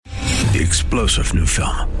the explosive new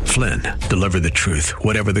film, Flynn, Deliver the Truth,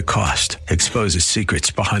 Whatever the Cost, exposes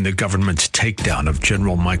secrets behind the government's takedown of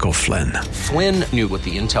General Michael Flynn. Flynn knew what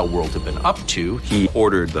the intel world had been up to. He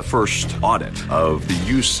ordered the first audit of the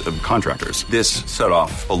use of contractors. This set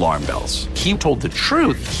off alarm bells. He told the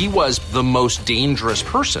truth. He was the most dangerous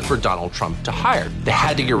person for Donald Trump to hire. They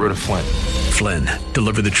had to get rid of Flynn. Flynn,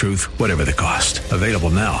 Deliver the Truth, Whatever the Cost. Available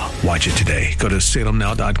now. Watch it today. Go to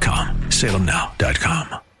salemnow.com.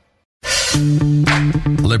 salemnow.com.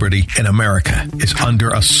 Liberty in America is under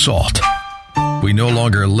assault. We no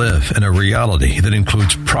longer live in a reality that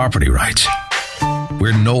includes property rights.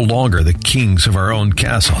 We're no longer the kings of our own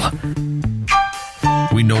castle.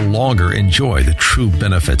 We no longer enjoy the true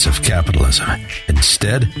benefits of capitalism.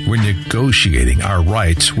 Instead, we're negotiating our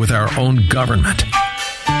rights with our own government.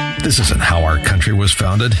 This isn't how our country was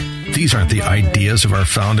founded. These aren't the ideas of our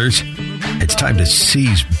founders. It's time to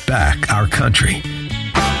seize back our country.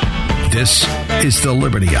 This is the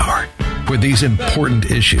Liberty Hour, where these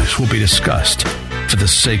important issues will be discussed for the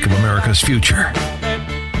sake of America's future.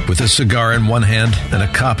 With a cigar in one hand and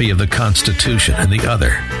a copy of the Constitution in the other,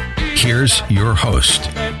 here's your host,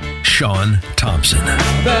 Sean Thompson.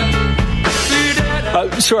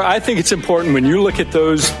 Sir, I think it's important when you look at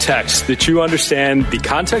those texts that you understand the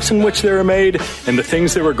context in which they were made and the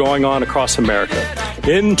things that were going on across America.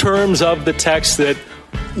 In terms of the text that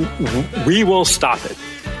we will stop it.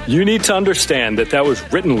 You need to understand that that was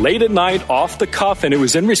written late at night, off the cuff, and it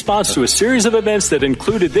was in response to a series of events that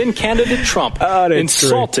included then-candidate Trump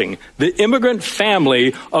insulting the immigrant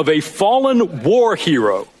family of a fallen war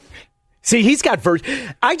hero. See, he's got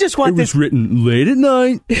I just want this. It was written late at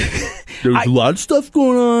night. There was a lot of stuff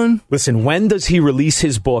going on. Listen, when does he release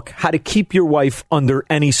his book, How to Keep Your Wife Under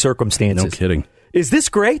Any Circumstances? No kidding. Is this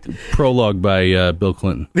great? Prologue by Bill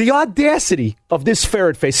Clinton. The audacity of this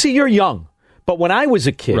ferret face. See, you're young. But when I was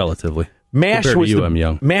a kid, relatively, MASH was I'm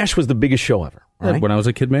young. MASH was the biggest show ever. Right? When I was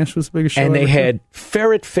a kid, MASH was the biggest show and ever. And they had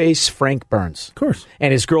ferret face Frank Burns. Of course.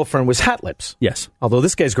 And his girlfriend was Hot Lips. Yes. Although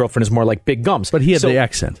this guy's girlfriend is more like Big Gums. But he had the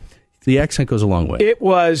accent. The accent goes a long way. It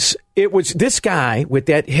was this guy with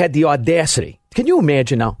that had the audacity. Can you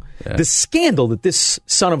imagine now the scandal that this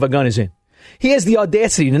son of a gun is in? He has the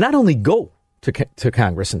audacity to not only go to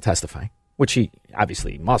Congress and testify, which he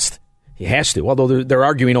obviously must. He has to, although they're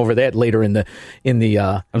arguing over that later in the.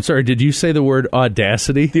 I'm sorry, did you say the word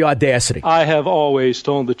audacity? The audacity. I have always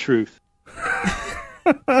told the truth. Is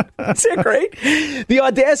that great? The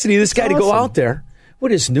audacity of this guy to go out there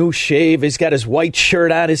with his new shave. He's got his white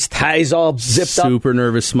shirt on, his tie's all zipped up. Super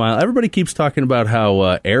nervous smile. Everybody keeps talking about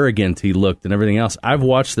how arrogant he looked and everything else. I've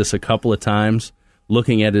watched this a couple of times.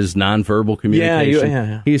 Looking at his nonverbal communication,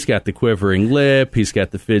 yeah. He's got the quivering lip, he's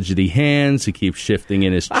got the fidgety hands, he keeps shifting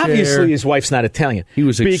in his chair. Obviously, his wife's not Italian. He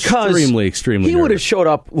was extremely He would have showed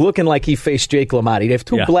up looking like he faced Jake LaMotta. He'd have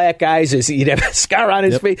two black eyes, he'd have a scar on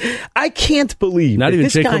his face. I can't believe not even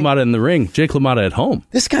Jake guy, LaMotta in the ring, Jake LaMotta at home.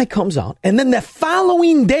 This guy comes out, and then the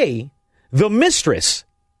following day, the mistress,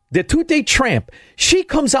 the two-day tramp, she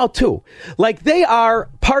comes out too. Like they are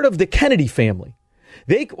part of the Kennedy family.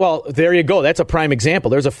 Well, there you go. That's a prime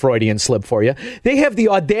example. There's a Freudian slip for you. They have the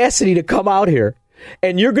audacity to come out here,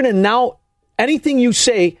 and you're going to now, anything you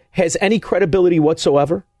say has any credibility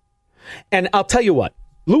whatsoever. And I'll tell you what,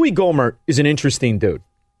 Louis Gohmert is an interesting dude.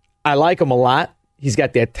 I like him a lot. He's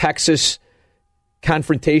got that Texas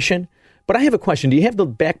confrontation. But I have a question. Do you have the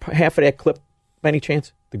back half of that clip by any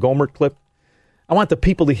chance? The Gohmert clip? I want the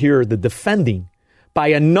people to hear the defending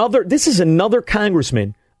by this is another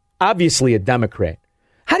congressman, obviously a Democrat.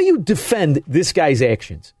 How do you defend this guy's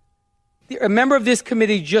actions? A member of this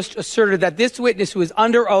committee just asserted that this witness, who is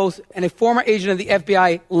under oath and a former agent of the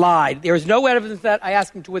FBI, lied. There is no evidence that. I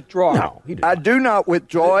ask him to withdraw. No, I do not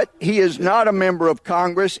withdraw it. He is not a member of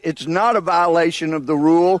Congress. It's not a violation of the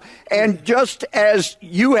rule. And just as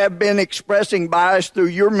you have been expressing bias through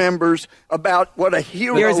your members about what a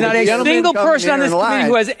hero there is not a single person on this committee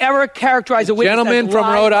who has ever characterized a witness gentleman as from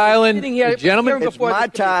lying. Rhode Island. Gentleman, it's my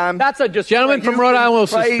time. That's a disgrace. Gentleman from Rhode Island will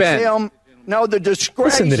suspend. No, the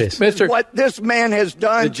disgrace Listen to this. is what this man has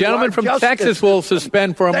done. The gentleman from Texas will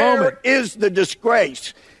suspend for a moment. There is the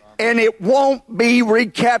disgrace. And it won't be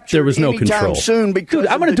recaptured there was no anytime control. soon because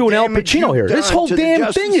I'm going to do an Al Pacino here. This whole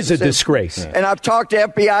damn thing is a disgrace. Yeah. And I've talked to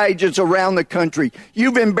FBI agents around the country.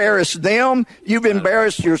 You've embarrassed them. You've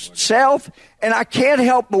embarrassed yourself. And I can't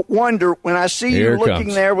help but wonder when I see you looking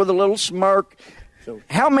there with a little smirk,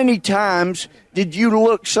 how many times did you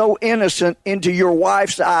look so innocent into your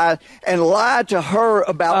wife's eye and lie to her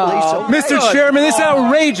about Lisa? Mr. Chairman, this is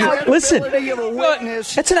outrageous. Listen,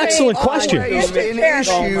 that's an excellent question. I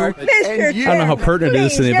don't know how pertinent it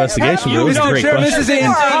is to the investigation, but it was a great question. This is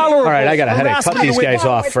intolerable. All right, I got a headache. Cut these guys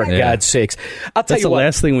off, for God's sakes. I'll tell That's you the what.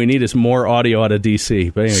 last thing we need is more audio out of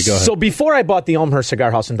D.C. But anyway, go ahead. So before I bought the Elmhurst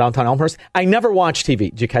Cigar House in downtown Elmhurst, I never watched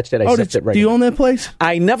TV. Did you catch that? I zipped it right. Do you own that place?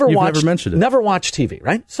 I never You've watched. Never mentioned it. Never watched TV.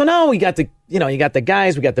 Right. So now we got you got the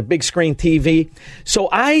guys. We got the big screen TV. So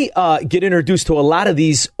I get introduced to a lot of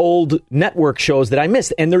these old network shows that I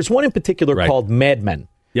missed, and there's one in particular called Mad Men.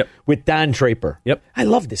 Yep. With Don Draper. Yep. I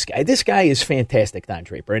love this guy. This guy is fantastic, Don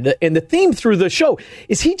Draper. And the theme through the show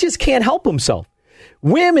is he just can't help himself.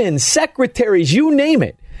 Women, secretaries, you name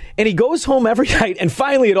it. And he goes home every night, and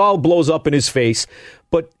finally it all blows up in his face.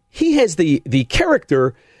 But he has the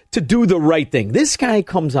character to do the right thing. This guy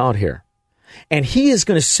comes out here, and he is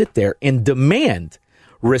going to sit there and demand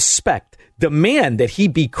respect, demand that he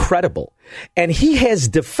be credible. And he has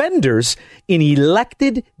defenders in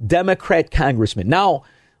elected Democrat congressmen. Now,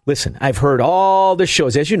 listen, I've heard all the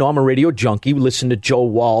shows. As you know, I'm a radio junkie. We listen to Joe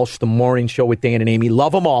Walsh, The Morning Show with Dan and Amy.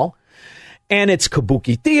 Love them all. And it's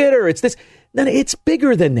Kabuki Theater. It's this. No, it's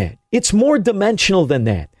bigger than that. It's more dimensional than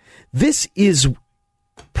that. This is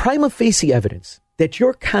prima facie evidence that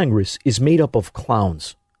your Congress is made up of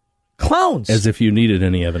clowns. Clowns. As if you needed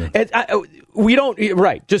any evidence. We don't,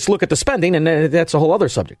 right. Just look at the spending, and that's a whole other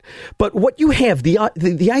subject. But what you have,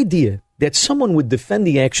 the idea that someone would defend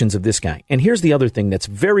the actions of this guy, and here's the other thing that's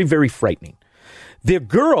very, very frightening. The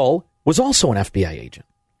girl was also an FBI agent.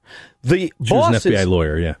 She was an FBI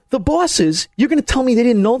lawyer, yeah. The bosses, you're going to tell me they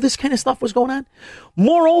didn't know this kind of stuff was going on?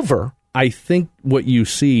 Moreover, I think what you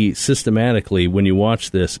see systematically when you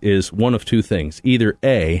watch this is one of two things. Either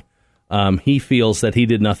A, he feels that he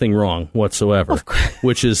did nothing wrong whatsoever,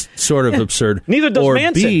 which is sort of absurd. Neither does or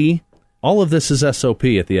Manson. B, all of this is SOP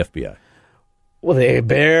at the FBI. Well,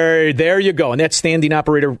 there you go. And that's standing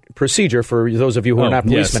operator procedure for those of you who are not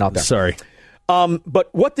policemen out there. Sorry. But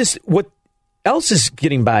what else is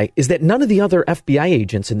getting by is that none of the other FBI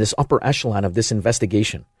agents in this upper echelon of this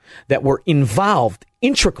investigation that were involved,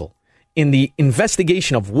 integral in the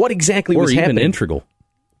investigation of what exactly was happening. Or even integral.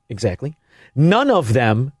 Exactly. None of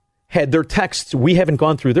them had their texts. We haven't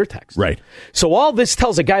gone through their texts. Right. So all this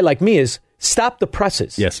tells a guy like me is stop the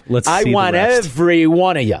presses. Yes. Let's see I want the rest. every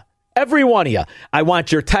one of you. Every one of you. I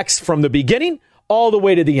want your text from the beginning all the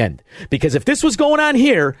way to the end. Because if this was going on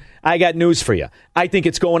here, I got news for you. I think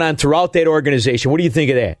it's going on throughout that organization. What do you think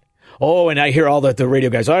of that? Oh, and I hear all the radio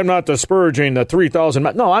guys, I'm not disparaging the 3,000.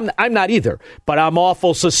 No, I'm not either. But I'm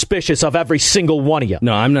awful suspicious of every single one of you.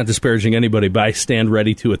 No, I'm not disparaging anybody, but I stand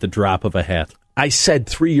ready to at the drop of a hat. I said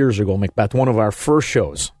 3 years ago, Macbeth, one of our first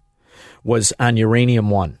shows was on Uranium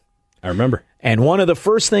One. I remember. And one of the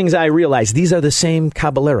first things I realized, these are the same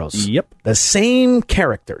caballeros. Yep. The same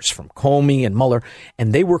characters from Comey and Mueller,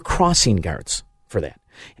 and they were crossing guards for that.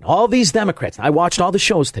 And all these Democrats, I watched all the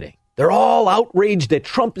shows today, they're all outraged that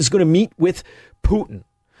Trump is going to meet with Putin.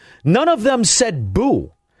 None of them said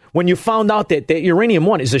boo when you found out that Uranium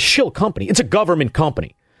One is a shill company. It's a government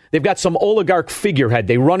company. They've got some oligarch figurehead.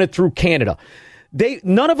 They run it through Canada.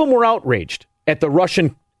 None of them were outraged at the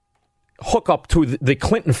Russian hookup to the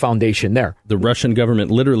Clinton Foundation there. The Russian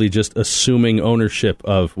government literally just assuming ownership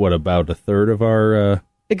of, about a third of our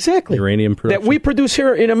uranium production? That we produce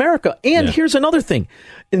here in America. And here's another thing.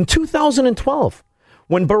 In 2012,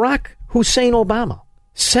 when Barack Hussein Obama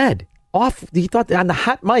said, he thought on the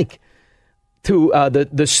hot mic, to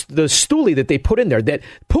the stoolie that they put in there, that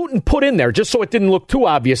Putin put in there just so it didn't look too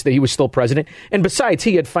obvious that he was still president. And besides,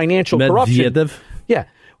 he had financial corruption. Yeah.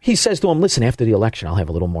 He says to him, listen, after the election, I'll have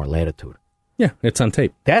a little more latitude. Yeah, it's on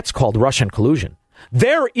tape. That's called Russian collusion.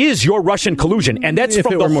 There is your Russian collusion, and that's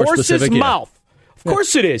from the horse's mouth. Of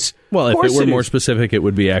course it is. Well, if it were more specific, it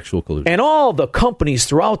would be actual collusion. And all the companies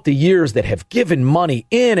throughout the years that have given money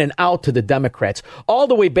in and out to the Democrats, all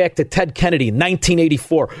the way back to Ted Kennedy in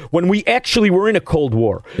 1984, when we actually were in a Cold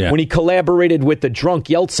War, when he collaborated with the drunk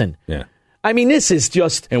Yeltsin. Yeah. I mean, this is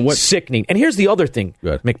just sickening. And here's the other thing,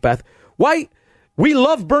 Macbeth. Why? We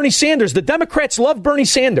love Bernie Sanders. The Democrats love Bernie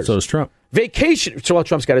Sanders. So does Trump. So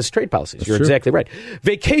Trump's got his trade policies. You're exactly right.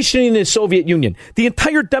 Vacationing in the Soviet Union. The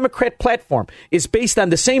entire Democrat platform is based on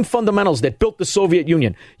the same fundamentals that built the Soviet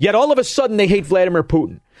Union. Yet all of a sudden they hate Vladimir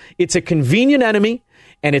Putin. It's a convenient enemy,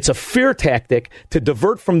 and it's a fear tactic to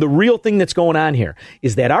divert from the real thing that's going on here,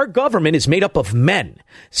 is that our government is made up of men.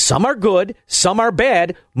 Some are good, some are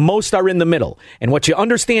bad, most are in the middle. And what you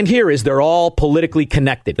understand here is they're all politically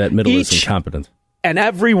connected. That middle is incompetent. and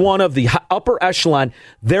every one of the upper echelon,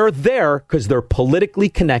 they're there because they're politically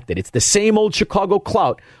connected. It's the same old Chicago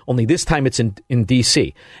clout, only this time it's in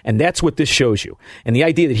D.C. And that's what this shows you. And the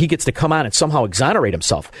idea that he gets to come on and somehow exonerate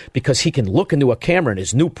himself because he can look into a camera in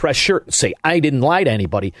his new press shirt and say, I didn't lie to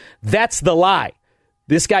anybody, that's the lie.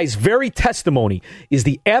 This guy's very testimony is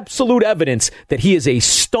the absolute evidence that he is a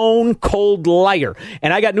stone-cold liar.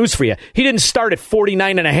 And I got news for you. He didn't start at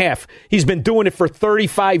 49 and a half. He's been doing it for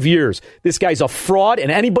 35 years. This guy's a fraud,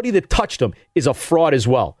 and anybody that touched him is a fraud as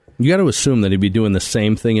well. You got to assume that he'd be doing the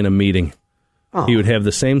same thing in a meeting. Oh. He would have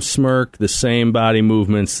the same smirk, the same body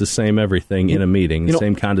movements, the same everything in a meeting, the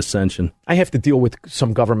same condescension. I have to deal with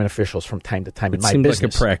some government officials from time to time in my business.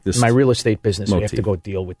 Like a practice. In my real estate business, motif. we have to go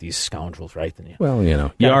deal with these scoundrels, right? And well,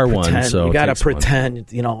 you are one, so you got to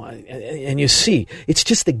pretend, and you see, it's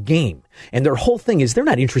just a game. And their whole thing is they're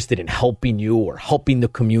not interested in helping you or helping the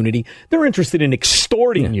community. They're interested in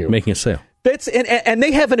extorting you. Making a sale. And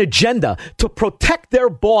they have an agenda to protect their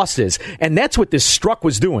bosses, and that's what this Strzok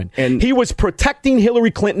was doing. And he was protecting Hillary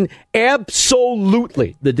Clinton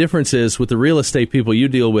absolutely. The difference is with the real estate people you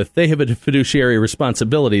deal with, they have a fiduciary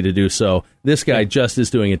responsibility to do so. This guy just is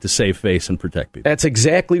doing it to save face and protect people. That's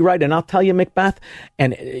exactly right. And I'll tell you, Macbeth,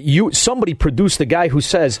 and somebody produced a guy who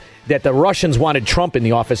says that the Russians wanted Trump in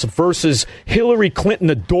the office versus Hillary Clinton,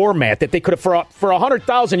 the doormat, that they could have, for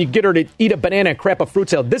 $100,000, you get her to eat a banana and crap a fruit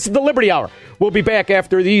salad. This is the Liberty Hour. We'll be back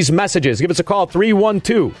after these messages. Give us a call,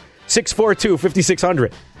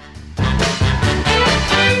 312-642-5600.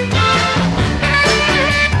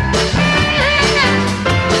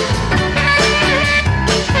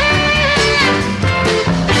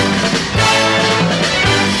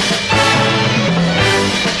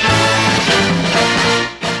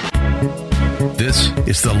 This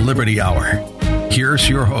is the Liberty Hour. Here's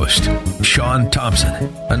your host, Sean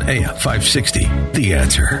Thompson, on AM 560, The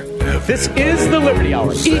Answer. This is the Liberty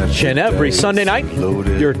Hour, each and every Sunday night,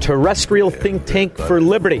 your terrestrial think tank for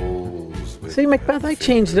liberty. See, Macbeth, I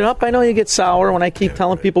changed it up. I know you get sour when I keep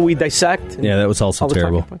telling people we dissect. Yeah, that was also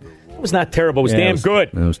terrible. It was not terrible. It was damn good.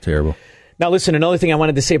 That was terrible. Now, listen, another thing I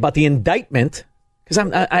wanted to say about the indictment, because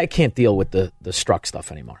I can't deal with the Strzok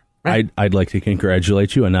stuff anymore. Right? I'd like to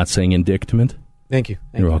congratulate you on not saying indictment. Thank you.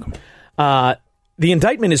 You're welcome. The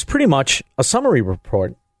indictment is pretty much a summary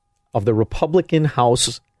report of the Republican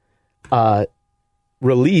House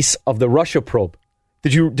release of the Russia probe.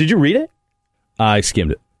 Did you read it? I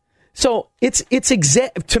skimmed it. So it's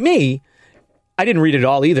to me, I didn't read it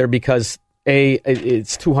all either because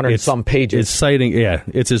it's 200 some pages. It's citing,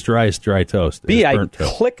 it's as dry as dry toast. B, I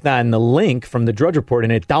clicked on the link from the Drudge Report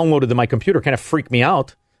and it downloaded to my computer. Kind of freaked me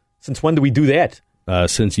out. Since when do we do that?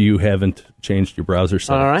 Since you haven't changed your browser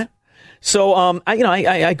settings. All right. So,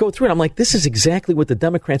 I go through it. I'm like, this is exactly what the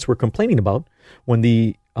Democrats were complaining about when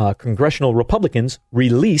the congressional Republicans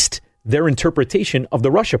released their interpretation of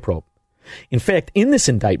the Russia probe. In fact, in this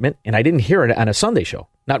indictment, and I didn't hear it on a Sunday show,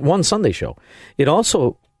 not one Sunday show, it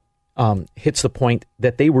also hits the point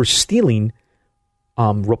that they were stealing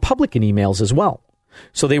Republican emails as well.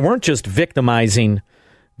 So they weren't just victimizing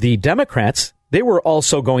the Democrats, they were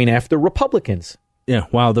also going after Republicans. Yeah,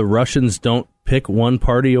 wow, the Russians don't pick one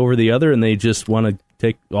party over the other and they just want to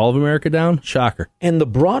take all of America down? Shocker. And the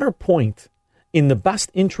broader point, in the best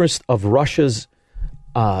interest of Russia's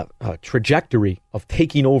trajectory of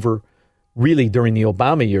taking over, really during the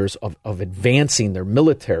Obama years, of advancing their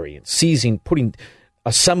military and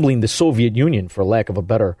assembling the Soviet Union, for lack of a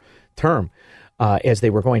better term, as they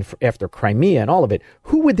were going after Crimea and all of it,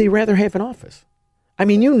 who would they rather have in office? I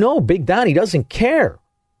mean, Big Donnie doesn't care.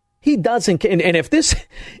 He doesn't care. And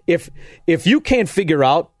if you can't figure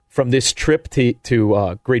out from this trip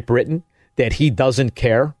to Great Britain that he doesn't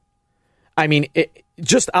care, I mean,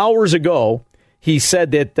 just hours ago, he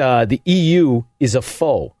said that the EU is a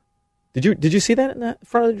foe. Did you see that in the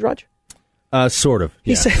front of the Drudge? Sort of.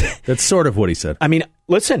 He said that's sort of what he said. I mean,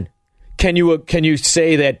 listen, can you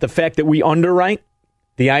say that the fact that we underwrite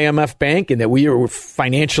the IMF bank and that we are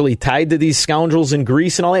financially tied to these scoundrels in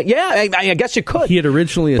Greece and all that? Yeah, I guess you could. He had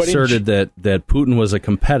originally asserted that Putin was a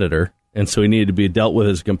competitor, and so he needed to be dealt with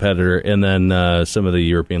as a competitor. And then some of the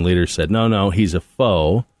European leaders said, no, he's a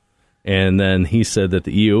foe. And then he said that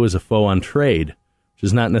the EU is a foe on trade, which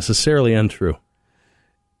is not necessarily untrue.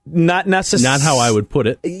 Not necessarily. Not how I would put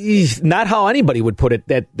it. Not how anybody would put it.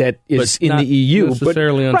 That is in the EU.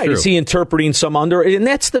 Necessarily untrue. Right? Is he interpreting some under? And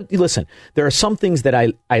that's listen. There are some things that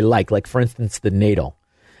I like for instance, the NATO.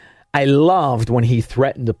 I loved when he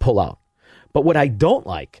threatened to pull out, but what I don't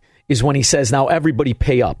like is when he says now everybody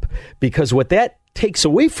pay up, because what that takes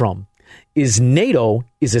away from is NATO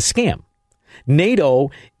is a scam.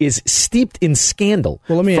 NATO is steeped in scandal.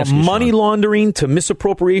 Well, let me ask from you, money Sean. laundering to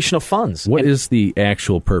misappropriation of funds. What is the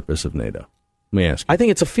actual purpose of NATO? Let me ask you. I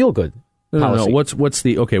think it's a feel-good policy. No. What's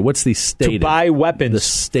the stated to buy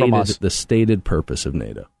weapons from us? The stated purpose of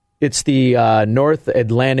NATO? It's the North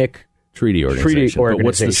Atlantic Treaty Organization. But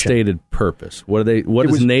what's the stated purpose? What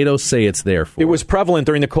does NATO say it's there for? It was prevalent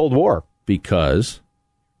during the Cold War. Because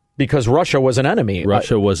Russia was an enemy.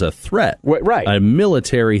 Russia was a threat. Right. A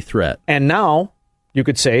military threat. And now, you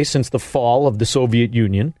could say, since the fall of the Soviet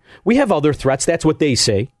Union, we have other threats. That's what they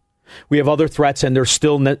say. We have other threats, and there's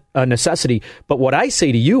still a necessity. But what I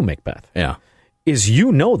say to you, Macbeth, is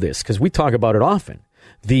you know this, because we talk about it often.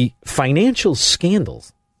 The financial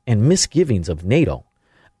scandals and misgivings of NATO,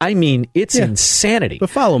 I mean, it's insanity. But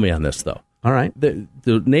follow me on this, though. All right. The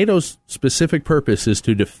NATO's specific purpose is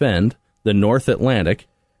to defend the North Atlantic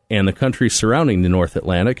and the countries surrounding the North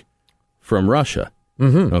Atlantic from Russia.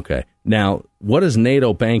 Mm-hmm. Okay. Now, what does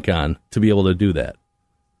NATO bank on to be able to do that?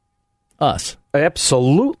 Us.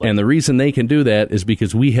 Absolutely. And the reason they can do that is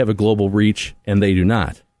because we have a global reach and they do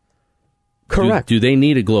not. Correct. Do they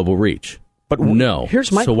need a global reach? But no.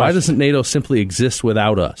 Here's my So question. why doesn't NATO simply exist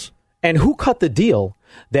without us? And who cut the deal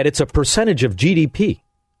that it's a percentage of GDP?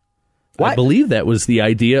 I believe that was the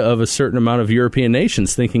idea of a certain amount of European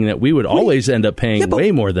nations thinking that we would always end up paying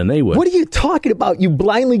way more than they would. What are you talking about? You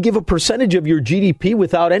blindly give a percentage of your GDP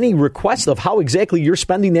without any request of how exactly you're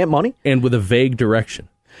spending that money? And with a vague direction.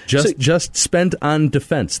 Just spent on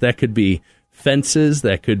defense. That could be fences.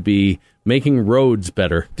 That could be making roads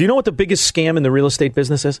better. Do you know what the biggest scam in the real estate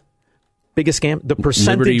business is? Biggest scam? The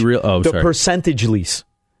percentage, percentage lease.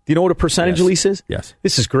 Do you know what a percentage lease is? Yes.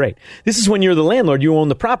 This is great. This is when you're the landlord, you own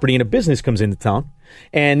the property, and a business comes into town,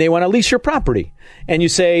 and they want to lease your property. And you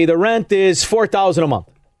say the rent is $4,000 a month.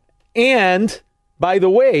 And, by the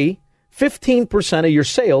way, 15% of your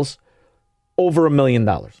sales over $1 million.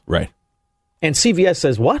 Right. And CVS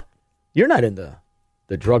says, what? You're not in the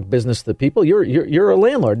drug business, the people. You're a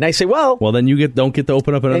landlord. And I say, well, then you don't get to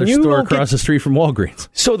open up another store across the street from Walgreens.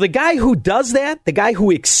 So the guy who does that, the guy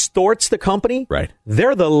who extorts the company, right?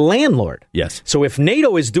 They're the landlord. Yes. So if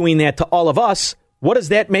NATO is doing that to all of us, what does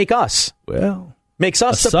that make us? Well, makes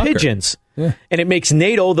us the sucker. pigeons, yeah. And it makes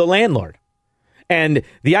NATO the landlord. And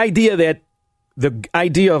the idea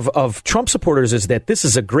of Trump supporters is that this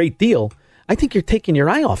is a great deal. I think you're taking your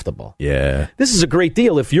eye off the ball. Yeah. This is a great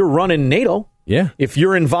deal if you're running NATO. Yeah. If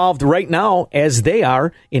you're involved right now, as they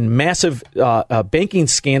are, in massive banking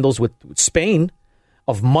scandals with Spain,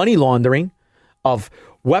 of money laundering, of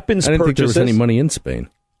weapons I didn't think there purchases. was any money in Spain.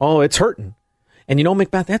 Oh, it's hurting. And you know,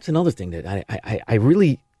 Macbeth, that's another thing that I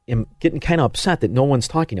really am getting kind of upset that no one's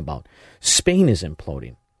talking about. Spain is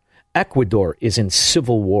imploding. Ecuador is in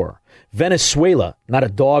civil war. Venezuela, not a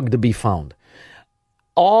dog to be found.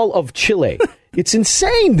 All of Chile. It's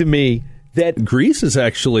insane to me that Greece is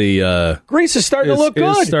actually Greece is starting to look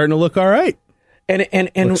good. Is starting to look all right. And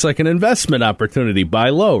looks like an investment opportunity. Buy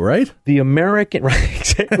low, right? The American, right?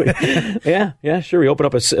 Exactly. yeah, sure. We open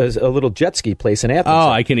up a little jet ski place in Athens. Oh,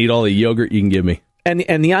 I can eat all the yogurt you can give me.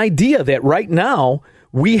 And the idea that right now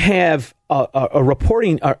we have a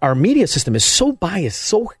reporting, our media system is so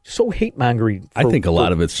biased, so hate mongering. I think a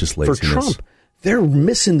lot of it's just laziness. For Trump, they're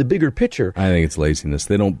missing the bigger picture. I think it's laziness.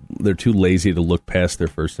 They're too lazy to look past their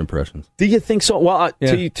first impressions. Do you think so? Well,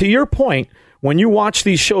 to your point, when you watch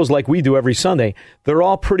these shows like we do every Sunday, they're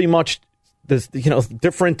all pretty much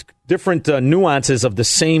different nuances of the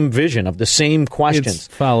same vision, of the same questions. It's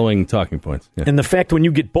following talking points. Yeah. And the fact when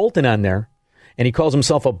you get Bolton on there, and he calls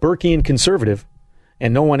himself a Burkean conservative,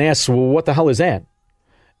 and no one asks, well, what the hell is that?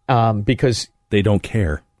 Because they don't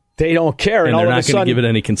care. They don't care. And all they're of not going to give it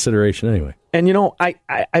any consideration anyway. And,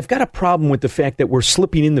 I've got a problem with the fact that we're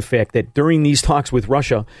slipping in the fact that during these talks with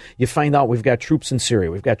Russia, you find out we've got troops in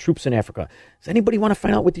Syria, we've got troops in Africa. Does anybody want to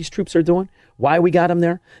find out what these troops are doing? Why we got them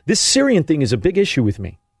there? This Syrian thing is a big issue with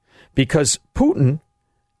me because Putin,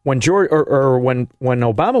 when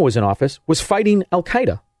Obama was in office, was fighting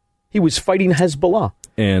Al-Qaeda. He was fighting Hezbollah.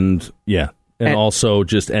 And also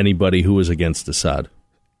just anybody who was against Assad.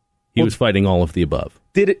 He was fighting all of the above.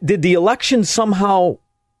 Did the election somehow?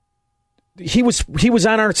 He was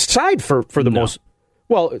on our side for the most.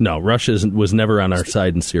 Well, no, Russia was never on our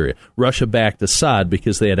side in Syria. Russia backed Assad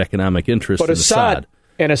because they had economic interest in Assad.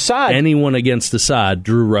 And Assad, anyone against Assad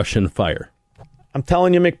drew Russian fire. I'm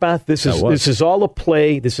telling you, Macbeth, this is all a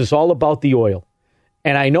play. This is all about the oil.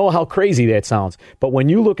 And I know how crazy that sounds, but when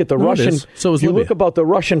you look at the Russian, look about the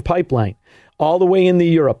Russian pipeline all the way into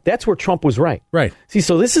Europe. That's where Trump was right. Right. See,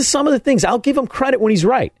 so this is some of the things. I'll give him credit when he's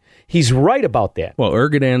right. He's right about that. Well,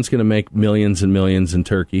 Erdogan's going to make millions and millions in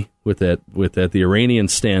Turkey with that. The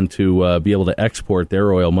Iranians stand to be able to export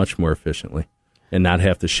their oil much more efficiently and not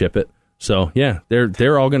have to ship it. So, yeah,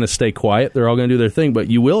 they're all going to stay quiet. They're all going to do their thing. But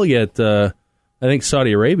you will get, I think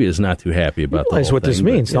Saudi Arabia is not too happy about that. You realize what this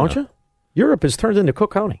means, don't you? Europe has turned into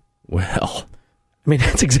Cook County. Well, I mean,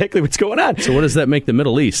 that's exactly what's going on. So what does that make the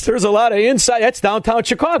Middle East? There's a lot of inside. That's downtown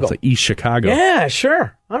Chicago. It's like East Chicago. Yeah,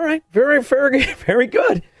 sure. All right. Very, very, very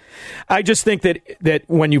good. I just think that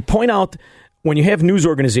when you point out, when you have news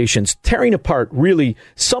organizations tearing apart really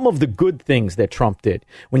some of the good things that Trump did,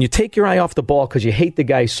 when you take your eye off the ball because you hate the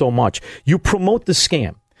guy so much, you promote the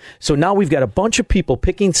scam. So now we've got a bunch of people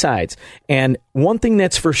picking sides. And one thing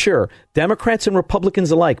that's for sure, Democrats and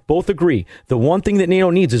Republicans alike both agree, the one thing that NATO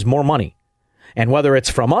needs is more money. And whether it's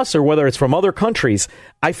from us or whether it's from other countries,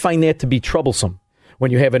 I find that to be troublesome.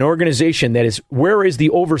 When you have an organization that is, where is the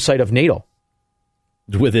oversight of NATO?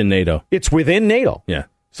 Within NATO. It's within NATO. Yeah.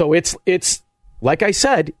 So it's like I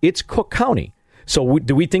said, it's Cook County. So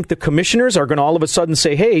do we think the commissioners are going to all of a sudden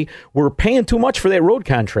say, hey, we're paying too much for that road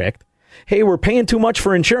contract? Hey, we're paying too much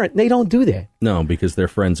for insurance. They don't do that. No, because their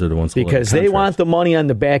friends are the ones. Because they want the money on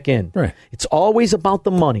the back end. Right. It's always about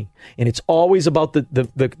the money, and it's always about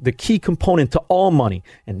the key component to all money,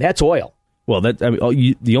 and that's oil. Well,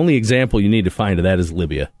 the only example you need to find of that is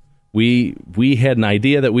Libya. We had an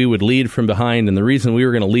idea that we would lead from behind, and the reason we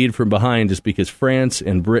were going to lead from behind is because France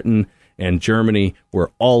and Britain and Germany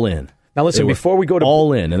were all in. Now, listen, before we go to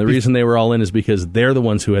all in, and the reason they were all in is because they're the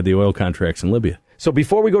ones who had the oil contracts in Libya. So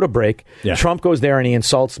before we go to break, Trump goes there and he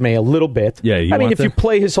insults May a little bit. Yeah, if you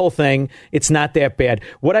play his whole thing, it's not that bad.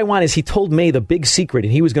 What I want is he told May the big secret,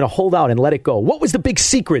 and he was going to hold out and let it go. What was the big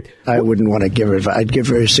secret? I wouldn't want to give her. I'd give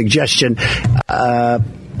her a suggestion.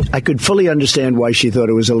 I could fully understand why she thought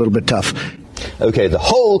it was a little bit tough. OK, the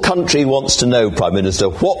whole country wants to know, Prime Minister,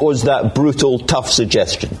 what was that brutal, tough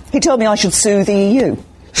suggestion? He told me I should sue the EU.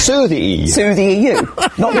 Sue the EU? Sue the EU.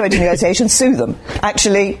 Not go into negotiations, sue them.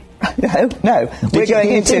 Actually, no. We're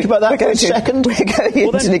going into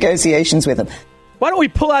negotiations with them. Why don't we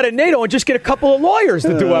pull out of NATO and just get a couple of lawyers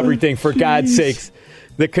to do everything, for God's sakes?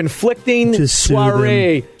 The conflicting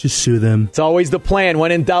soiree. Just sue them. It's always the plan.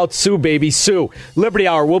 When in doubt, sue, baby, sue. Liberty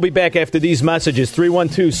Hour. We'll be back after these messages.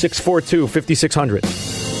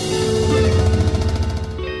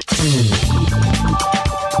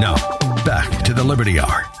 312-642-5600. Now, back to the Liberty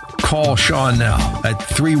Hour. Call Sean now at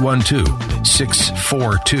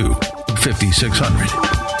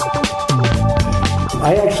 312-642-5600.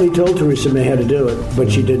 I actually told Theresa May how to do it,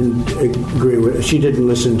 but she didn't agree with it. She didn't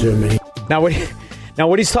listen to me. Now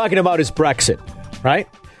what he's talking about is Brexit, right?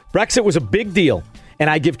 Brexit was a big deal, and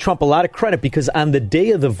I give Trump a lot of credit because on the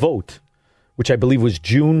day of the vote, which I believe was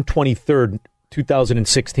June 23rd,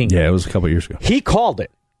 2016. Yeah, it was a couple of years ago. He called it.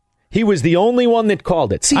 He was the only one that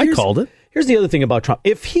called it. See, I called it. Here's the other thing about Trump.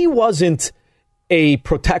 If he wasn't a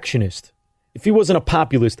protectionist, if he wasn't a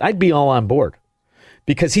populist, I'd be all on board.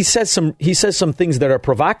 Because he says some things that are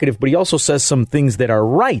provocative, but he also says some things that are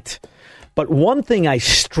right. But one thing I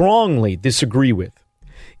strongly disagree with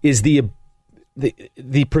is the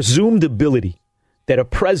presumed ability that a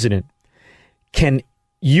president can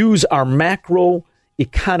use our macro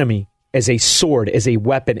economy as a sword, as a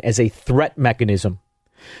weapon, as a threat mechanism.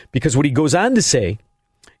 Because what he goes on to say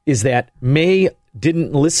is that May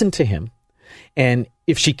didn't listen to him, and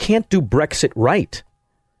if she can't do Brexit right,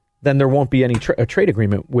 then there won't be any trade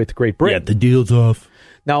agreement with Great Britain. Yeah, the deal's off.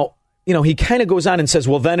 Now, he kind of goes on and says,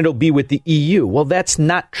 well, then it'll be with the EU. Well, that's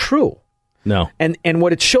not true. No. And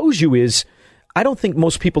what it shows you is, I don't think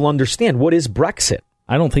most people understand what is Brexit.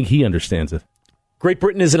 I don't think he understands it. Great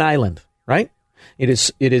Britain is an island, right? It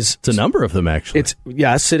is. It's a number of them, actually.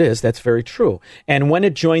 Yes, it is. That's very true. And when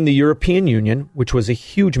it joined the European Union, which was a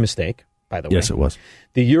huge mistake, by the way. Yes, it was.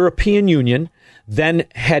 The European Union then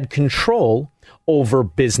had control over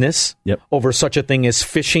business, over such a thing as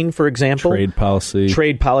fishing, for example. Trade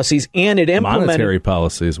policies, and it implemented monetary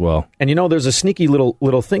policy as well. And there's a sneaky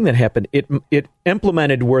little thing that happened. It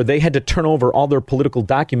implemented where they had to turn over all their political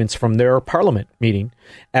documents from their parliament meeting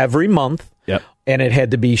every month. Yep. And it had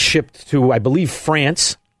to be shipped to, I believe,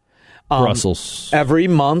 France, Brussels, every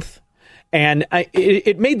month, and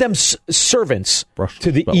it made them servants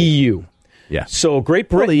to the EU. Yeah. So Great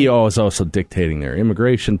Britain, the EU is also dictating their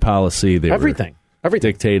immigration policy. Everything.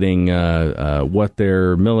 Dictating what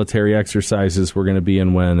their military exercises were going to be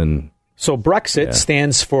and when. And so Brexit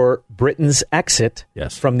stands for Britain's exit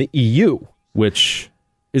from the EU, which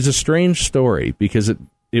is a strange story because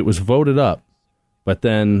it was voted up. But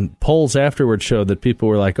then polls afterwards showed that people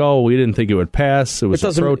were like, oh, we didn't think it would pass. It was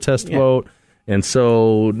a protest vote. And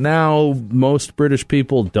so now most British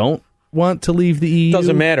people don't want to leave the EU.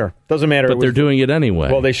 Doesn't matter. But they're doing it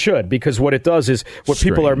anyway. Well, they should, because what it does is what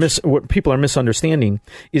people are misunderstanding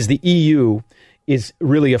is the EU is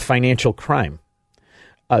really a financial crime.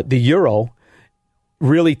 The euro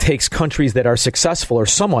really takes countries that are successful or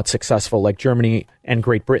somewhat successful, like Germany and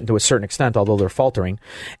Great Britain to a certain extent, although they're faltering,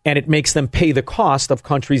 and it makes them pay the cost of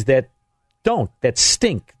countries that don't, that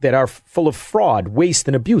stink, that are full of fraud, waste,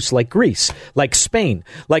 and abuse, like Greece, like Spain,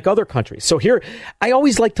 like other countries. So here, I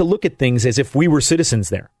always like to look at things as if we were citizens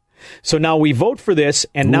there. So now we vote for this,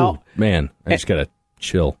 and now... Man, I just got to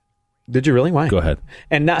chill. Did you really? Why? Go ahead.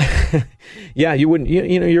 And now, yeah, you wouldn't.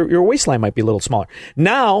 You know, your waistline might be a little smaller.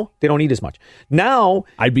 Now they don't eat as much. Now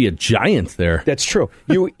I'd be a giant there. That's true.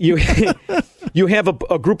 You you have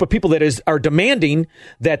a group of people that are demanding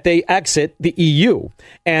that they exit the EU,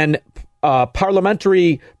 and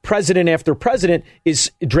parliamentary president after president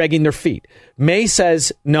is dragging their feet. May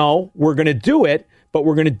says, "No, we're going to do it." But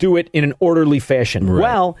we're going to do it in an orderly fashion. Right.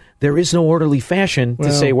 Well, there is no orderly fashion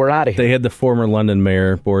to say we're out of here. They had the former London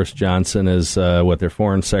mayor, Boris Johnson, as their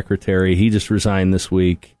foreign secretary. He just resigned this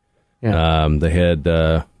week. Yeah. They had...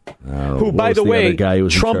 who, by the way,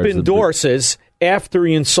 Trump endorses after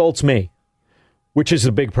he insults May, which is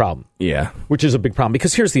a big problem. Yeah. Which is a big problem.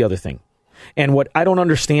 Because here's the other thing. And what I don't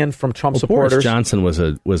understand from Trump supporters... Boris Johnson was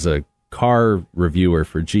a car reviewer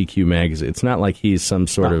for GQ magazine. It's not like he's some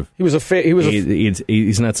sort of...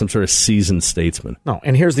 He's not some sort of seasoned statesman. No,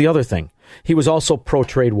 and here's the other thing. He was also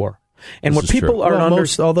pro-trade war. And what people are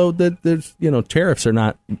although there's, tariffs are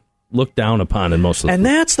not looked down upon in most of the... And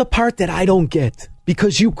that's the part that I don't get.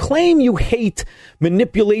 Because you claim you hate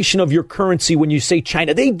manipulation of your currency when you say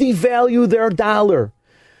China. They devalue their dollar.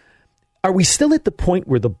 Are we still at the point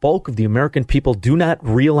where the bulk of the American people do not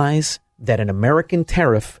realize that an American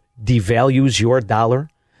tariff devalues your dollar?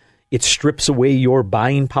 It strips away your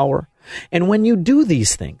buying power. And when you do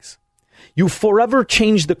these things, you forever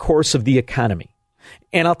change the course of the economy.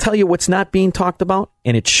 And I'll tell you what's not being talked about,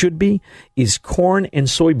 and it should be, is corn and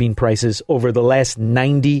soybean prices over the last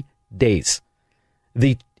 90 days.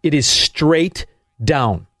 It is straight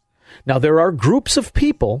down. Now, there are groups of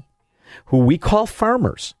people who we call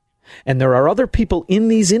farmers, and there are other people in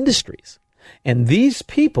these industries. And these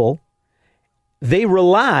people, they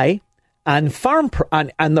rely on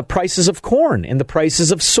on the prices of corn and the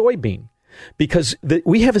prices of soybean, because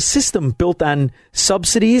we have a system built on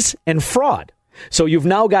subsidies and fraud. So you've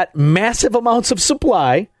now got massive amounts of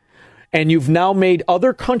supply, and you've now made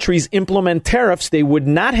other countries implement tariffs they would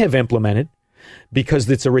not have implemented because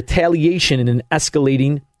it's a retaliation in an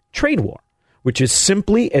escalating trade war, which is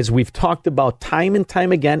simply, as we've talked about time and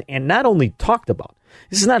time again, and not only talked about,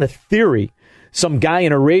 this is not a theory, some guy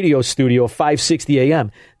in a radio studio, 560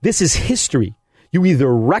 AM. This is history. You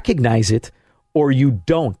either recognize it or you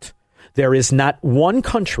don't. There is not one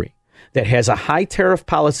country that has a high tariff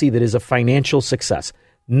policy that is a financial success.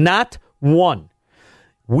 Not one.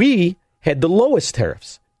 We had the lowest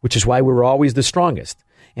tariffs, which is why we were always the strongest.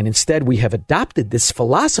 And instead, we have adopted this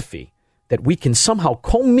philosophy that we can somehow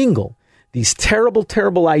commingle these terrible,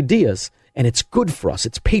 terrible ideas, and it's good for us.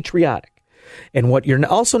 It's patriotic. And what you're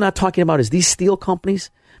also not talking about is these steel companies.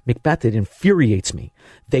 Macbeth, it infuriates me.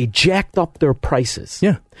 They jacked up their prices.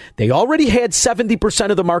 Yeah. They already had 70%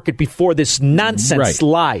 of the market before this nonsense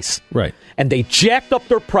lies. Right. And they jacked up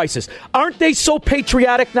their prices. Aren't they so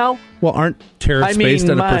patriotic now? Well, aren't tariffs based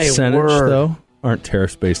on a percentage, though? Aren't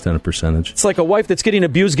tariffs based on a percentage? It's like a wife that's getting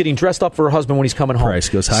abused, getting dressed up for her husband when he's coming home. Price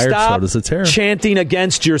goes higher, Stop so does the tariff. Chanting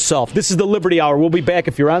against yourself. This is the Liberty Hour. We'll be back.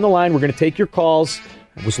 If you're on the line, we're going to take your calls.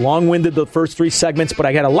 It was long-winded, the first three segments, but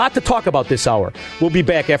I got a lot to talk about this hour. We'll be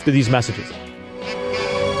back after these messages.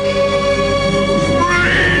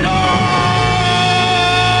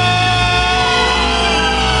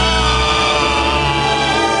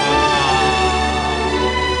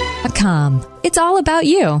 It's all about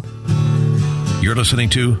you. You're listening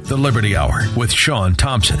to The Liberty Hour with Sean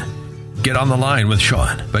Thompson. Get on the line with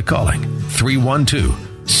Sean by calling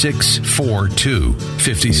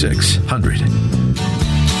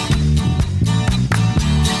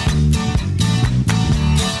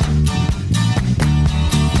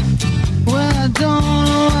Well, I don't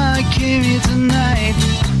know why I came here tonight.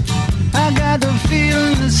 I got the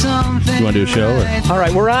feeling that something. You want to do a show? All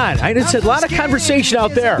right, we're on. I just said a lot of conversation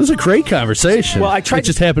out there. It was a great conversation. Well, it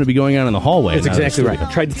just happened to be going on in the hallway. That's exactly right.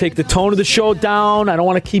 I tried to take the tone of the show down. I don't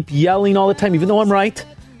want to keep yelling all the time, even though I'm right.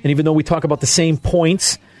 And even though we talk about the same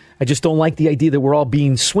points, I just don't like the idea that we're all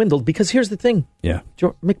being swindled. Because here's the thing. Yeah.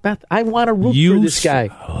 Macbeth, I want to root for this guy.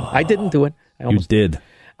 I didn't do it. You did.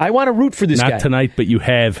 I want to root for this guy. Not tonight, but you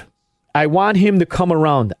have I want him to come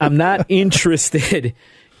around. I'm not interested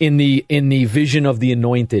in the vision of the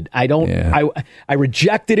anointed. I don't. Yeah. I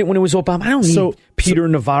rejected it when it was Obama. I don't need Peter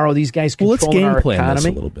Navarro. These guys controlling our economy. Let's game plan this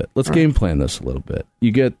a little bit. Let's game plan this a little bit.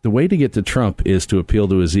 The way to get to Trump is to appeal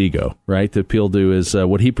to his ego, right? To appeal to his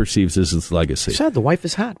what he perceives as his legacy. Said the wife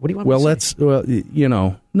is hot. What do you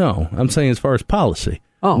want? No. I'm saying as far as policy,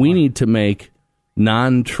 we need to make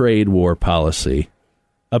non-trade war policy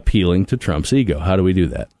appealing to Trump's ego. How do we do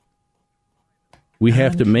that? We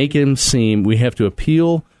have to make him seem. We have to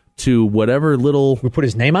appeal to whatever little. We put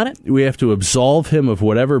his name on it? We have to absolve him of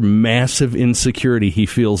whatever massive insecurity he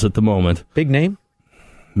feels at the moment. Big name?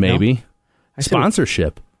 Maybe. No?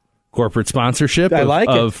 Sponsorship. Corporate sponsorship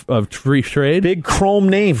of free trade. Big chrome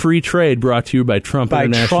name. Free trade brought to you by Trump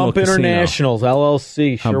International Trump Casino. Internationals,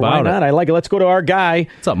 LLC. Sure, why not? I like it. Let's go to our guy.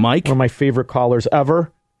 What's up, Mike? One of my favorite callers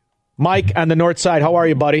ever. Mike on the north side. How are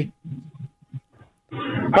you, buddy?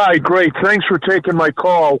 Hi, great. Thanks for taking my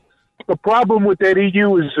call. The problem with that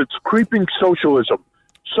EU is it's creeping socialism.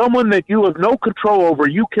 Someone that you have no control over,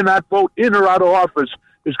 you cannot vote in or out of office,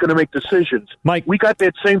 is going to make decisions. Mike, we got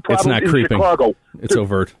that same problem in Chicago. It's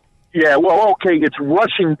overt. Yeah, well, okay, it's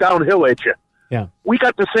rushing downhill at you. Yeah. We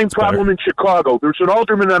got the same problem in Chicago. There's an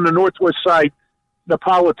alderman on the northwest side,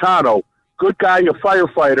 Napolitano, good guy, a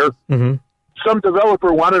firefighter. Mm-hmm. Some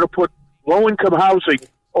developer wanted to put low-income housing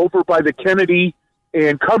over by the Kennedy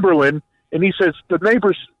and Cumberland, and he says, the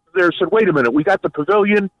neighbors there said, wait a minute, we got the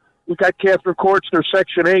pavilion, we got Catherine Courts, there's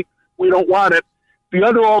Section 8, we don't want it. The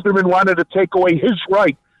other alderman wanted to take away his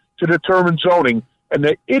right to determine zoning, and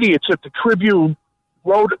the idiots at the Tribune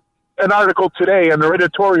wrote an article today on their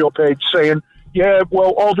editorial page saying, yeah,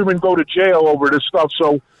 well, aldermen go to jail over this stuff,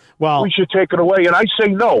 so we should take it away. And I say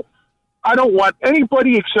no. I don't want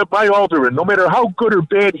anybody except my alderman, no matter how good or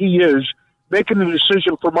bad he is, making the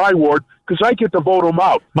decision for my ward, because I get to vote him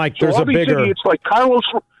out. Mike, so there's all a these bigger... idiots like Carlos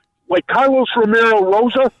Romero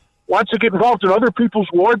Rosa wants to get involved in other people's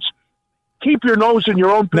wards. Keep your nose in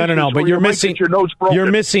your own business. No, but you're missing your nose broken.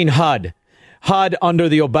 You're missing HUD. HUD under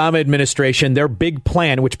the Obama administration, their big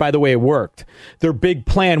plan, which, by the way, worked, their big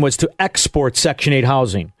plan was to export Section 8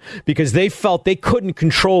 housing because they felt they couldn't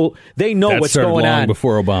control. They know what's going on.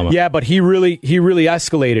 Before Obama. Yeah, but he really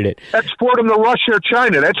escalated it. Export them to Russia or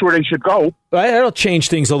China. That's where they should go. That'll change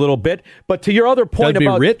things a little bit. But to your other point That'd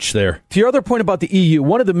about be rich there. To your other point about the EU,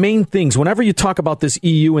 one of the main things, whenever you talk about this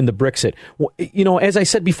EU and the Brexit, as I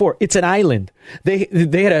said before, it's an island. They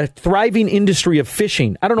had a thriving industry of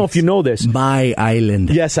fishing. I don't know if you know this. My island.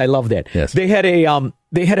 Yes, I love that. Yes. They had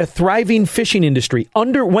a thriving fishing industry.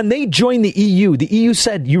 When they joined the EU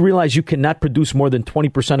said, you realize you cannot produce more than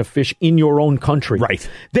 20% of fish in your own country. Right.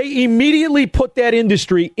 They immediately put that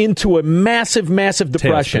industry into a massive, massive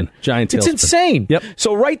depression. Giant tailspin. It's insane. Yep.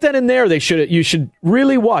 So right then and there, you should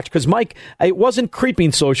really watch, because, Mike, it wasn't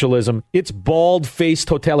creeping socialism. It's bald-faced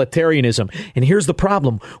totalitarianism. And here's the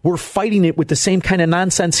problem. We're fighting it with the same kind of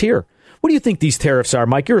nonsense here. What do you think these tariffs are,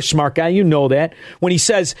 Mike? You're a smart guy. You know that. When he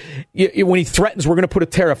says, when he threatens, we're going to put a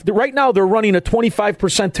tariff. Right now, they're running a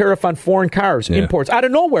 25% tariff on foreign cars, imports, out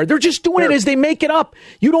of nowhere. They're just doing it as they make it up.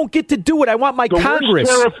 You don't get to do it. I want my Congress.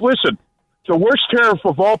 The worst tariff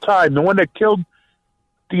of all time, the one that killed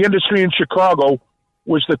the industry in Chicago,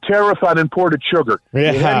 was the tariff on imported sugar.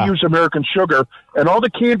 Yeah. They had to use American sugar, and all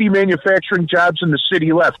the candy manufacturing jobs in the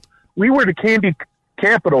city left. We were the candy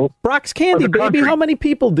capital. Brock's Candy, baby. How many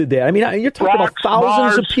people did that? I mean, you're talking about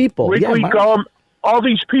thousands of people. Wrigley Gum, all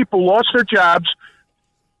these people lost their jobs.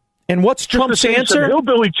 And what's Trump's answer?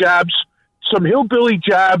 Some hillbilly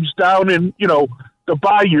jobs down in, the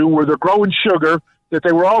bayou where they're growing sugar, that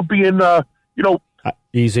they were all being,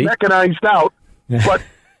 easy mechanized out.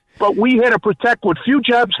 But we had to protect what few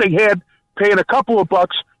jobs they had, paying a couple of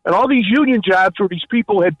bucks, and all these union jobs where these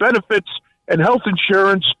people had benefits and health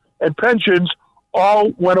insurance and pensions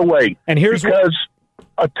all went away. And here's because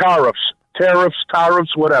of tariffs,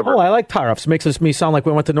 whatever. Oh, I like tariffs. Makes me sound like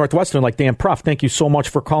we went to Northwestern like Dan Prof. Thank you so much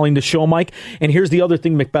for calling the show, Mike. And here's the other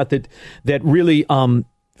thing, Macbeth, that really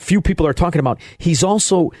few people are talking about. He's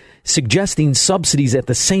also suggesting subsidies at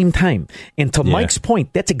the same time. And to Mike's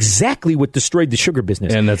point, that's exactly what destroyed the sugar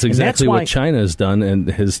business. And that's exactly what China has done and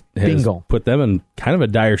has put them in kind of a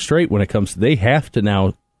dire strait when it comes to they have to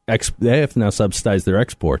now subsidize their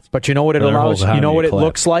exports. But you know what it allows? You know what it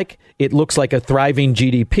looks like? It looks like a thriving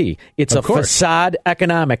GDP. It's a facade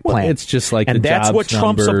economic plan. It's just like and the that's jobs what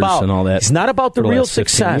Trump's about. And all that. It's not about the real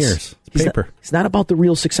success. It's paper. It's not about the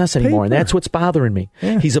real success anymore, and that's what's bothering me.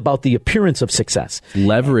 Yeah. He's about the appearance of success.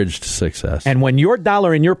 Leveraged success. And when your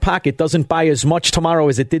dollar in your pocket doesn't buy as much tomorrow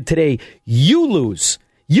as it did today, you lose.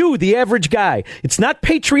 You, the average guy. It's not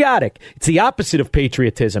patriotic. It's the opposite of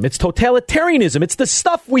patriotism. It's totalitarianism. It's the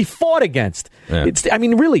stuff we fought against. Yeah. I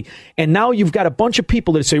mean, really. And now you've got a bunch of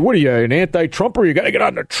people that say, what are you, an anti-Trumper? You got to get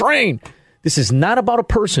on the train. This is not about a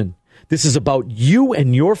person. This is about you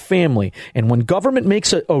and your family. And when government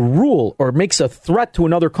makes a rule or makes a threat to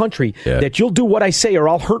another country that you'll do what I say or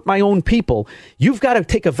I'll hurt my own people, you've got to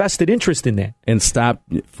take a vested interest in that. And stop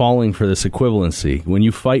falling for this equivalency. When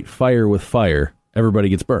you fight fire with fire, everybody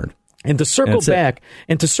gets burned. And to circle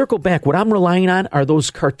back, what I'm relying on are those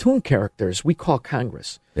cartoon characters we call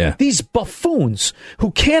Congress. Yeah. These buffoons who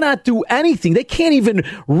cannot do anything. They can't even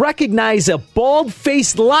recognize a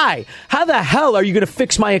bald-faced lie. How the hell are you going to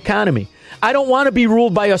fix my economy? I don't want to be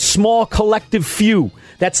ruled by a small collective few.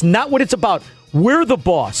 That's not what it's about. We're the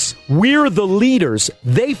boss. We're the leaders.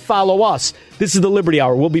 They follow us. This is the Liberty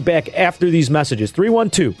Hour. We'll be back after these messages.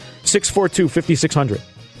 312-642-5600.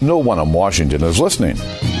 No one in Washington is listening.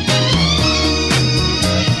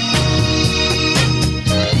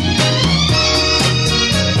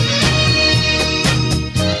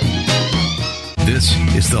 This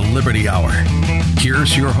is the Liberty Hour.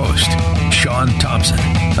 Here's your host, Sean Thompson,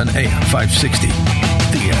 on AM 560.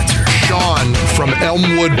 The Answer. Sean from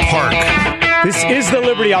Elmwood Park. This is the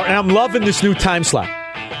Liberty Hour, and I'm loving this new time slot.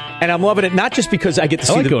 And I'm loving it not just because I get to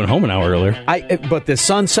see going home an hour earlier. But the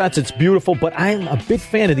sun sets, it's beautiful. But I'm a big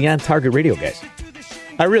fan of the On Target Radio guys.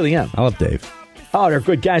 I really am. I love Dave. Oh, they're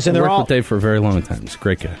good guys, and I they're worked all. with Dave for a very long time. He's a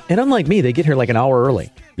great guy. And unlike me, they get here like an hour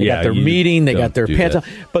early. They got their meeting, they got their pants on,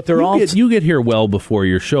 but they're you get here well before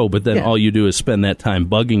your show, but then all you do is spend that time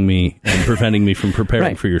bugging me and preventing me from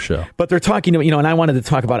preparing for your show. But they're talking to me, and I wanted to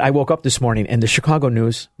talk about. I woke up this morning, and the Chicago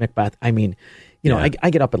News, Macbeth. I mean, I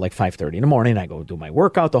get up at like 5:30 in the morning. I go do my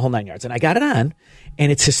workout, the whole 9 yards, and I got it on,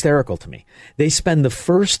 and it's hysterical to me. They spend the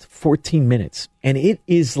first 14 minutes, and it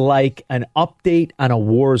is like an update on a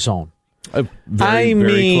war zone. Very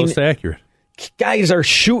close to accurate. Guys are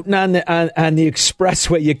shooting on the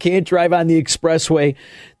expressway. You can't drive on the expressway.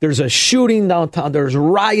 There's a shooting downtown. There's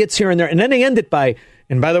riots here and there. And then they end it by,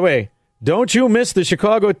 and by the way, don't you miss the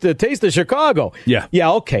Taste of Chicago. Yeah.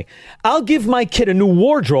 Yeah, okay. I'll give my kid a new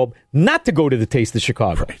wardrobe not to go to the Taste of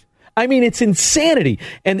Chicago. Right. I mean, it's insanity.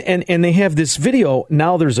 And they have this video.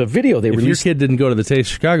 Now there's a video they released. If your kid didn't go to the Taste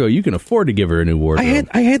of Chicago, you can afford to give her a new wardrobe.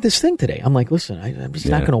 I had this thing today. I'm like, listen, I'm just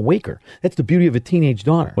not going to wake her. That's the beauty of a teenage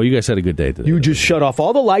daughter. Well, you guys had a good day today. You just shut off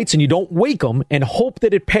all the lights and you don't wake them and hope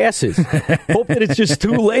that it passes. Hope that it's just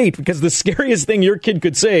too late, because the scariest thing your kid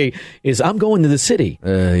could say is, I'm going to the city.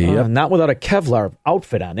 Not without a Kevlar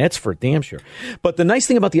outfit on. That's for damn sure. But the nice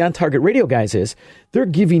thing about the On Target Radio guys is they're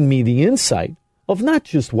giving me the insight of not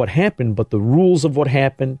just what happened, but the rules of what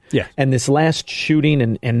happened. Yeah. And this last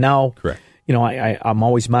shooting. And now, correct. I'm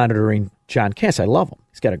always monitoring John Cass. I love him.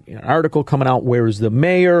 He's got an article coming out, Where's the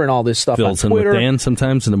Mayor, and all this stuff Fills on Twitter. in with Dan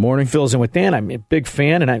sometimes in the morning. Fills in with Dan. I'm a big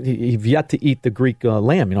fan, and I've yet to eat the Greek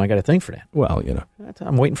lamb. I got to thank for that. Well,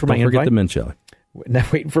 I'm waiting for my invite. Don't forget the mint jelly.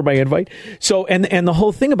 Not waiting for my invite. So, and the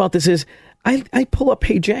whole thing about this is, I pull up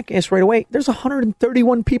Hey Jackass right away. There's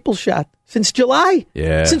 131 people shot since July.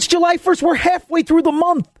 Yeah. Since July 1st, we're halfway through the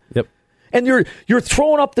month. Yep. And you're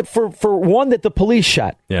throwing up for one that the police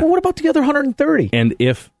shot. Yeah. Well, what about the other 130? And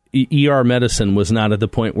if ER medicine was not at the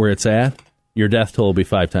point where it's at, your death toll will be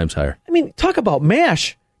 5 times higher. I mean, talk about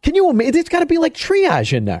MASH. Can you imagine? It's got to be like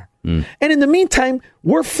triage in there. And in the meantime,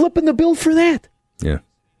 we're flipping the bill for that. Yeah.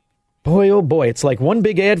 Boy, oh boy, it's like one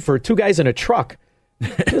big ad for 2 guys in a truck.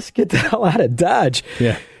 Just get the hell out of Dodge.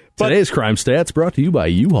 Yeah. Today's Crime Stats brought to you by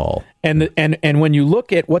U-Haul. And when you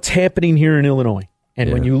look at what's happening here in Illinois,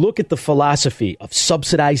 and when you look at the philosophy of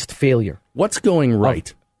subsidized failure. What's going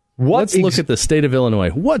right? Let's look at the state of Illinois.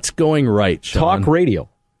 What's going right, Sean? Talk radio.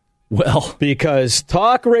 Well, because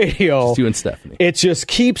talk radio, just you and Stephanie. It just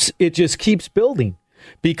keeps building,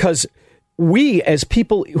 because we, as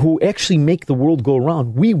people who actually make the world go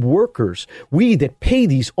around, we workers, we that pay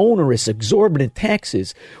these onerous, exorbitant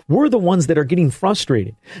taxes, we're the ones that are getting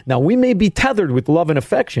frustrated. Now, we may be tethered with love and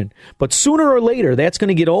affection, but sooner or later, that's going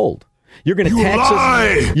to get old. You're going to tax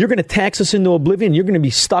us. You're going to tax us into oblivion. You're going to be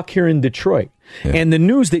stuck here in Detroit. Yeah. And the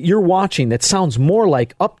news that you're watching that sounds more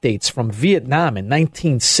like updates from Vietnam in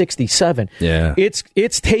 1967. Yeah.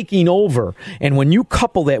 It's taking over. And when you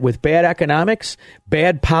couple that with bad economics,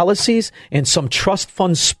 bad policies, and some trust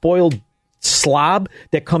fund spoiled slob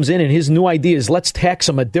that comes in and his new idea is, let's tax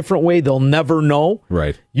them a different way they'll never know.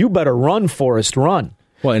 Right. You better run, Forrest, run.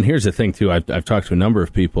 Well, and here's the thing, too. I've talked to a number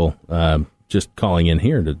of people just calling in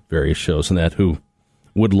here to various shows and that who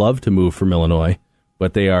would love to move from Illinois,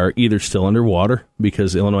 but they are either still underwater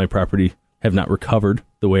because Illinois property have not recovered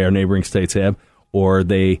the way our neighboring states have, or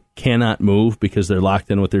they cannot move because they're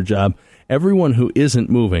locked in with their job. Everyone who isn't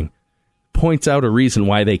moving points out a reason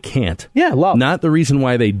why they can't. Yeah, love. Not the reason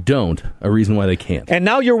why they don't, a reason why they can't. And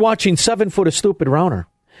now you're watching 7 Foot of Stupid Rauner.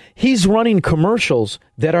 He's running commercials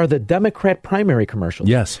that are the Democrat primary commercials.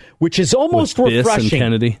 Yes. Which is almost with Biss refreshing. and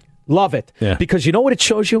Kennedy. Love it. Yeah. Because you know what it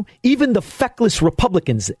shows you? Even the feckless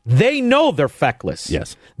Republicans, they know they're feckless.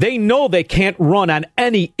 Yes. They know they can't run on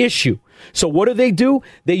any issue. So what do?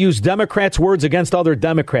 They use Democrats' words against other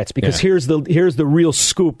Democrats. Because here's the real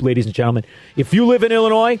scoop, ladies and gentlemen. If you live in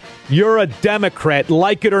Illinois, you're a Democrat,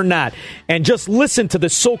 like it or not. And just listen to the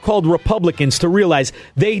so-called Republicans to realize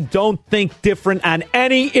they don't think different on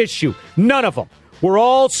any issue. None of them. We're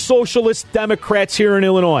all socialist Democrats here in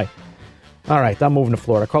Illinois. All right, I'm moving to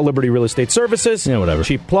Florida. Call Liberty Real Estate Services. Yeah, whatever.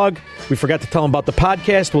 Cheap plug. We forgot to tell them about the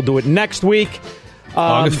podcast. We'll do it next week.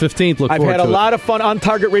 August 15th. Look I've forward had to a lot of fun on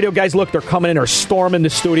Target Radio. Guys, look, they're coming in or storming the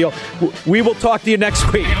studio. We will talk to you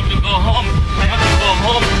next week. I have to go home. I have to go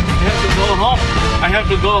home. I have to go home. I have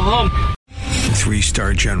to go home.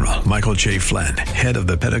 3-star General Michael J. Flynn, head of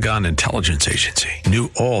the Pentagon Intelligence Agency, knew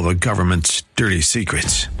all the government's dirty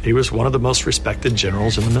secrets. He was one of the most respected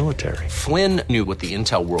generals in the military. Flynn knew what the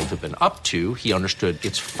intel world had been up to. He understood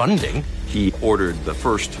its funding. He ordered the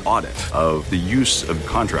first audit of the use of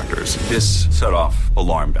contractors. This set off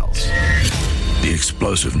alarm bells. The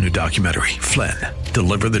explosive new documentary, Flynn,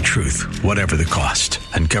 Deliver the Truth, Whatever the Cost,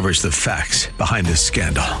 uncovers the facts behind this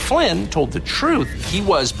scandal. Flynn told the truth. He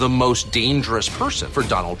was the most dangerous person for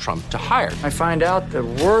Donald Trump to hire. I find out the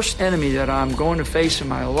worst enemy that I'm going to face in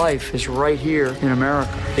my life is right here in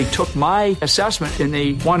America. They took my assessment and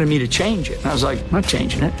they wanted me to change it. And I was like, I'm not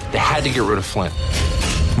changing it. They had to get rid of Flynn.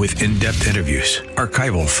 With in-depth interviews,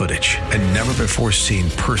 archival footage, and never-before-seen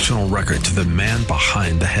personal records of the man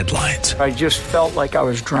behind the headlines. I just felt like I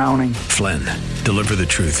was drowning. Flynn, Deliver the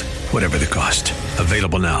Truth, Whatever the Cost.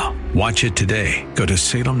 Available now. Watch it today. Go to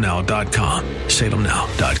salemnow.com.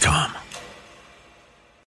 salemnow.com.